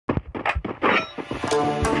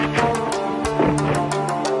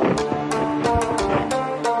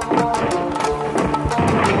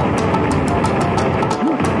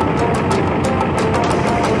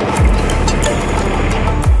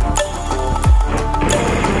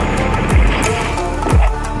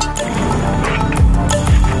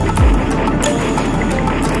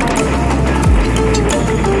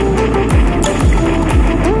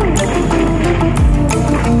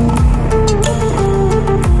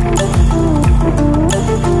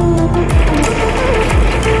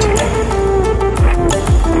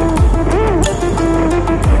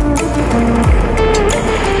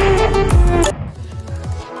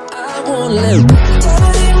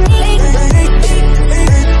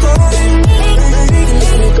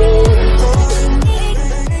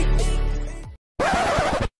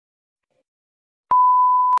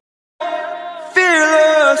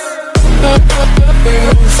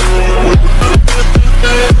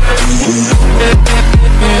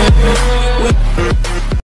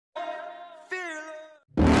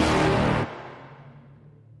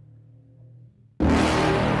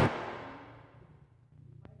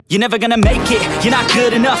You're never gonna make it, you're not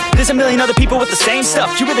good enough. There's a million other people with the same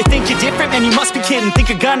stuff. You really think you're different? Man, you must be kidding.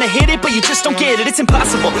 Think you're gonna hit it, but you just don't get it. It's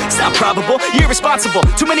impossible, it's not probable, you're irresponsible.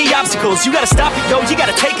 Too many obstacles, you gotta stop it, yo. You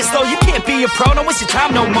gotta take it slow, you can't be a pro. Don't waste your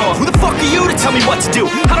time no more. Who the fuck are you to tell me what to do?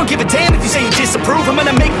 I don't give a damn if you say you disapprove. I'm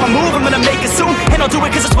gonna make my move, I'm gonna make it soon. And I'll do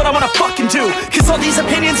it cause it's what I wanna fucking do. Cause all these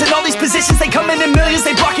opinions and all these positions, they come in millions,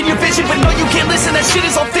 they blocking your vision. But no, you can't listen, that shit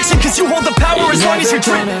is all fiction. Cause you hold the power as long as you're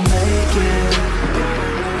dreaming.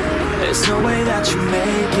 There's no way that you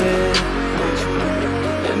make it,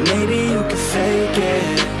 and maybe you can fake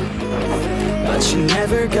it, but you're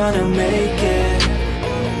never gonna make it.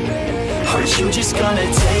 Aren't you just gonna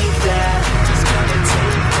take that?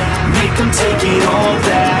 Make them take it all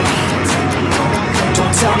back.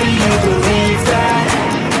 Don't tell me you believe that.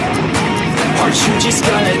 Aren't you just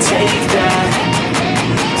gonna take that?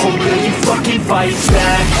 Or will you fucking fight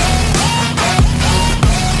back?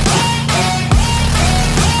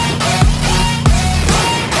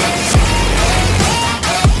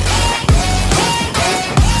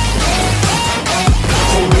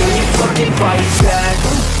 Fight back.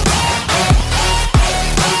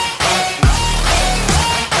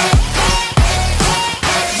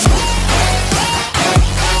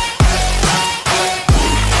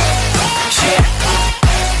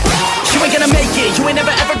 You ain't gonna make it, you ain't never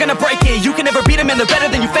ever gonna break it. You can never beat them and they're better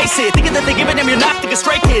than you face it. Thinking that they give a damn, you're not thinking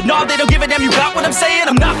straight, kid. No, they don't give a damn, you got what I'm saying?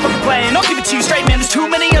 I'm not fucking playing, I'll give it to you straight, man. There's too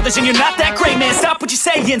many others and you're not that great, man. Stop what you're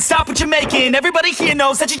saying, stop what you're making. Everybody here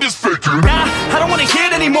knows that you just faking. Nah, I don't wanna hear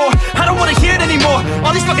it anymore, I don't wanna hear it anymore.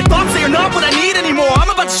 All these fucking thoughts, they are not what I need anymore. I'm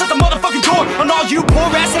about to shut the motherfucking door on all you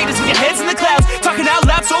poor ass haters with your heads in the clouds, talking out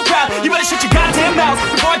loud so proud. You better shut your goddamn mouth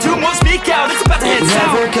before I do more speak out. It's about to head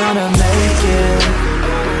south. You're never gonna make it.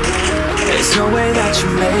 There's no way that you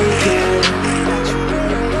make it,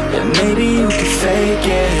 and maybe you can fake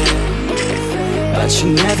it, but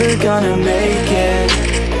you're never gonna make it.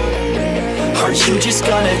 Aren't you just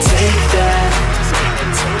gonna take that?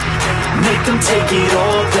 Make them take it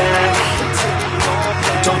all back.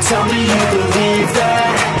 Don't tell me you believe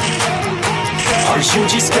that. Aren't you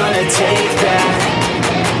just gonna take that?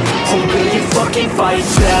 Or will you fucking fight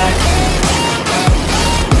back?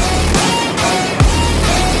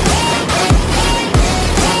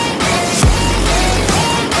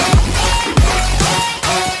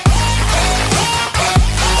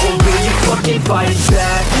 Fight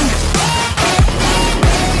back.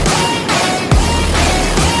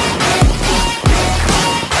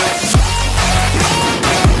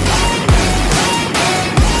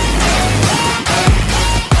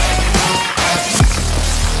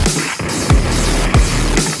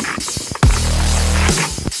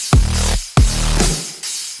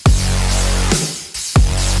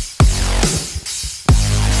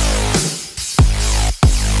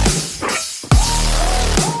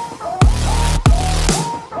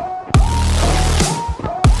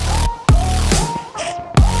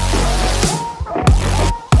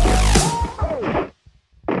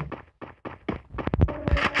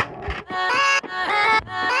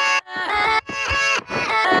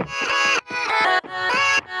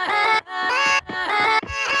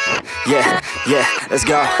 Yeah, let's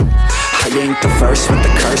go. I ain't the first with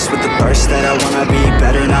the curse, with the burst that I wanna be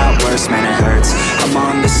better, not worse, man it hurts. I'm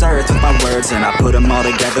on this earth with my words and I put them all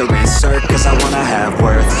together, insert, cause I wanna have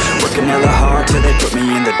worth. Working hella hard till they put me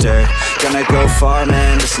in the dirt. Gonna go far,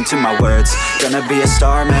 man, listen to my words. Gonna be a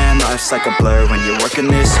star, man, life's like a blur. When you're working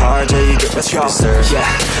this hard, yeah, you get what you deserve. Yeah,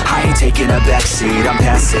 I ain't taking a backseat, I'm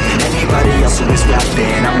passing anybody else who is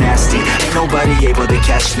rapping, I'm nasty. Ain't nobody able to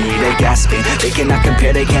catch me, they gasping. They cannot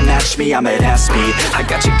compare, they can't match me, I'm at half speed. I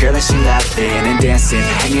got your girl and she laughing and dancing,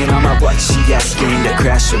 hanging on my butt, she asking to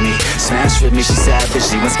crash with me. Smash with me, she savage,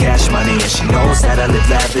 she wants cash money, and she knows that I live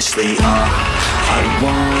lavishly. I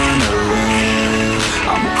wanna live,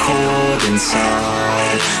 I'm cold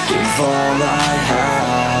inside. Give all I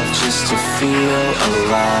have just to feel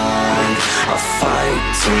alive. I fight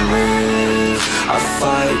to live, I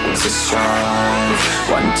fight to strive.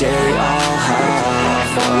 One day I'll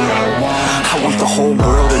have what I want. I want the whole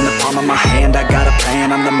world in the palm of my hand. I got a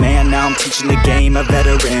plan, I'm the man, now I'm teaching the game. A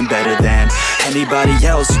veteran, better than anybody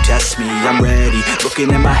else who tests me. I'm ready,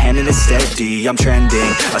 looking at my hand and it's steady. I'm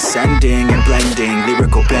trending, ascending and blending,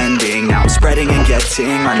 lyrical bending. Now I'm spreading and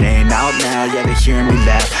getting my name out now. Yeah, they hearing me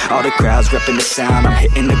laugh, all the crowds repping the sound. I'm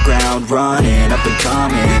hitting the ground, running, up and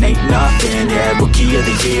coming, ain't nothing. Yeah, rookie of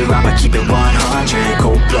the year, I'ma keep it 100.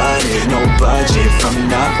 Cold-blooded, no budget, from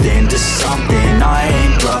nothing to something. I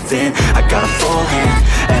ain't bluffing, I got a full hand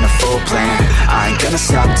and a full plan. I ain't gonna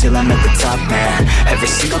stop till I'm at the top, man. Every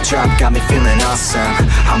single drop got me feeling awesome.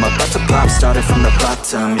 I'm about to pop, started from the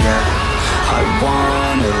bottom, yeah. I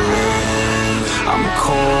wanna live, I'm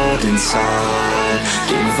cold inside.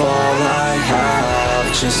 Give all I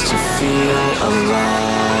have just to feel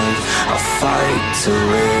alive. I fight to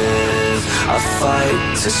live, I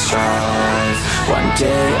fight to strive. One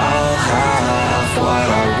day I'll have what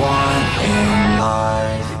I want in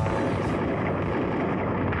life.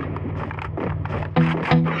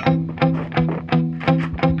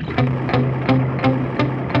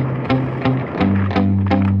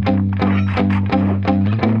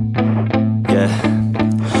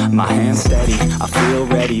 My hands steady, I feel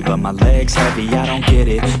ready, but my legs heavy, I don't get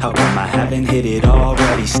it. How come I haven't hit it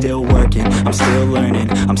already? Still working, I'm still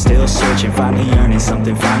learning, I'm still searching. Finally earning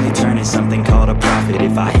something, finally turning something called a profit.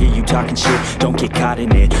 If I hear you talking shit, don't get caught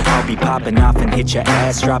in it. I'll be popping off and hit your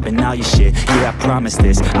ass, dropping all your shit. Yeah, I promise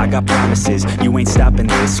this, I got promises. You ain't stopping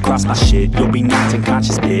this, cross my shit, you'll be knocked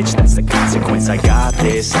unconscious, bitch. That's the consequence, I got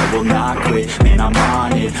this, I will not quit. Man, I'm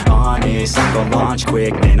on it, honest, I'm gonna launch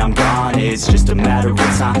quick. Man, I'm gone, it's just a matter of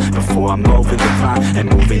time before I'm over the climb and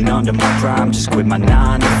moving under my prime. Just quit my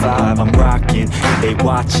 9 to 5, I'm rocking and they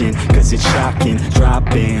watching, cause it's shocking.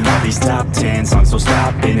 Dropping all these top 10 songs, so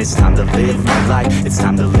stopping. It's time to live my life, it's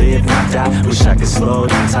time to live, not die. Wish I could slow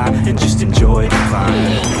down time and just enjoy the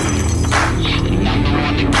climb.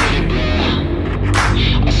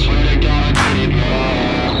 I swear to God I get it,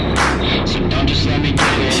 bro. So don't just let me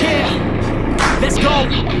get it. Yeah, let's go. I'm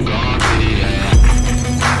gonna get it,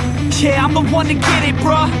 yeah. Yeah, I'm the one to get it,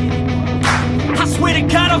 bro. I swear to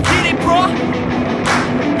God I'll get it, bro.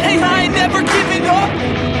 Hey, I ain't never giving up.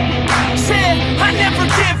 Yeah, I never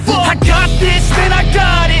give up. I got this, man, I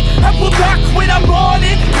got it. I will not quit, I'm on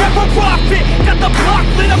it. Never rock it. Got the block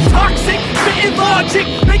lit, I'm toxic. Spitting logic,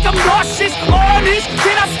 make them nauseous. Honest,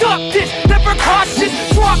 can I stop this? Never cautious,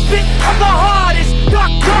 drop it. I'm the hardest. Knock,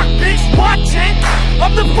 knock, bitch, watch it.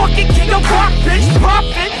 I'm the fucking king of rock, bitch.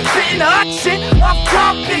 Profit, spitting hot shit. I'm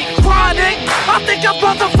topic, chronic. I think I'm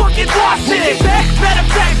motherfucking lost it. Making back, matter of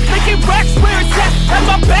fact, making racks where it's at. Have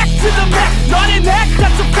my back to the max, not an act,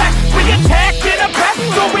 that's a fact. We attack in a back,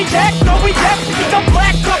 no react, no react. Think I'm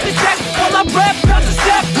black, up his back. While I rap, bounce a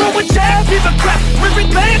step, throw a jab, give a crap. We're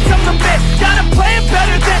advanced, I'm the man. Got a plan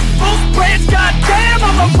better than most brands. Goddamn,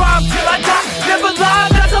 I'ma rhyme till I die. Never lie,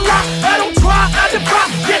 that's a lie. I don't try, I defy.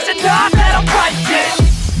 Yes and nah, that I'm right, yeah.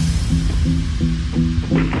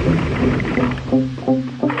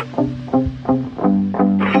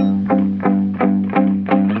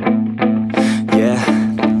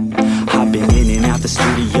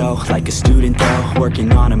 Like a student though,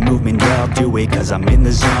 working on a movement, yeah, I'll do it cause I'm in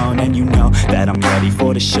the zone. And you know that I'm ready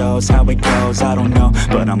for the shows. How it goes, I don't know,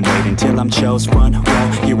 but I'm waiting till I'm chose. Run, roll,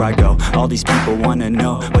 here I go. All these people wanna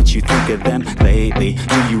know what you think of them lately.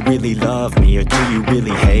 Do you really love me or do you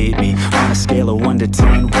really hate me? On a scale of 1 to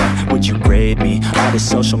 10, what would you grade me? All this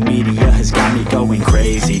social media has got me going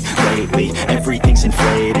crazy lately. Everything's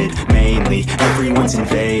inflated, mainly everyone's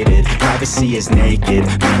invaded. Privacy is naked,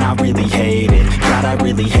 man, I really hate it. God, I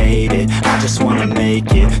really hate it. I just wanna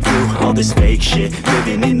make it through all this fake shit.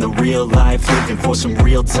 Living in the real life, living for some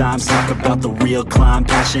real times. Talk about the real climb,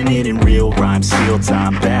 passionate in real rhymes. Steal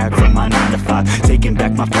time back from my 9 to 5, taking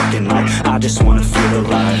back my fucking life. I just wanna feel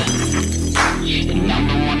alive. And I'm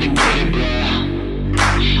the one to get it, bro.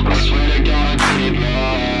 I swear to God I get it,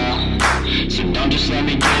 bro. So don't just let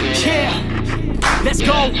me get it. Yeah, let's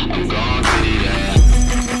go. I'm gonna get it, yeah.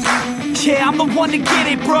 the one to get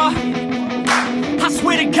it, bruh. I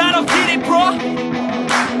swear to God I'll get it, bruh.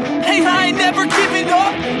 Hey, I ain't never giving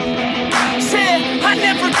up. Said I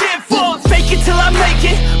never give up. Fake it till I make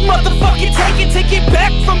it. Motherfucking take it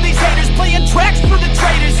back from these haters. Playing tracks for the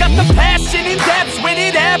traitors. Got the passion in depths when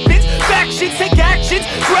it happens. Factions take actions,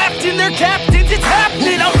 drafting their captains. It's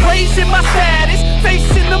happening. I'm raising my status,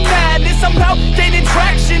 facing the madness. I'm out gaining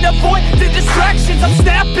traction, avoid the distractions. I'm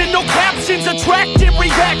snapping, no captions, attracting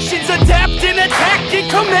reactions, adapting, attacking,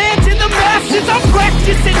 commanding the masses. I'm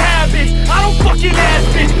practicing habits, I don't fucking ask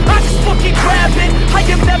bitch, I just fucking grab it. I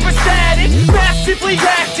am never static, massively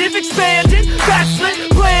active, expanding, backslid,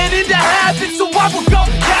 playing into habits. So I will go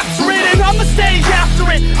capture it, and I'ma stay after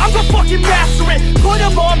it. I'm gonna fucking master it, put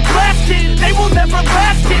them on blast it. They will never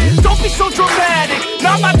last it, don't be so dramatic.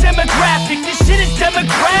 Not my demographic, this shit is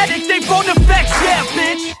democratic. They phone effects, yeah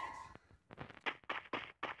bitch.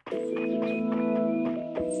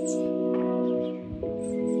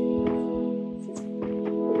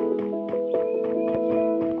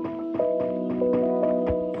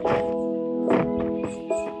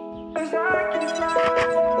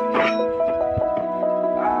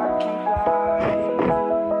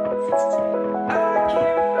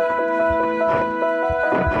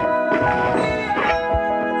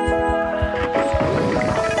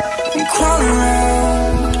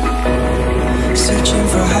 Searching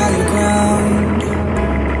for higher ground.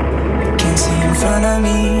 Can't see in front of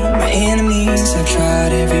me. My enemies have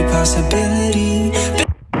tried every possibility.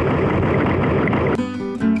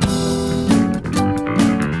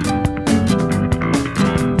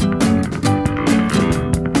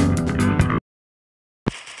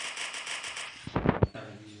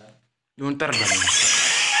 Ntar dong.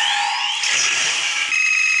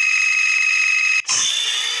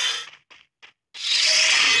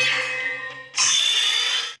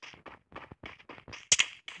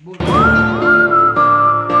 Bodoh.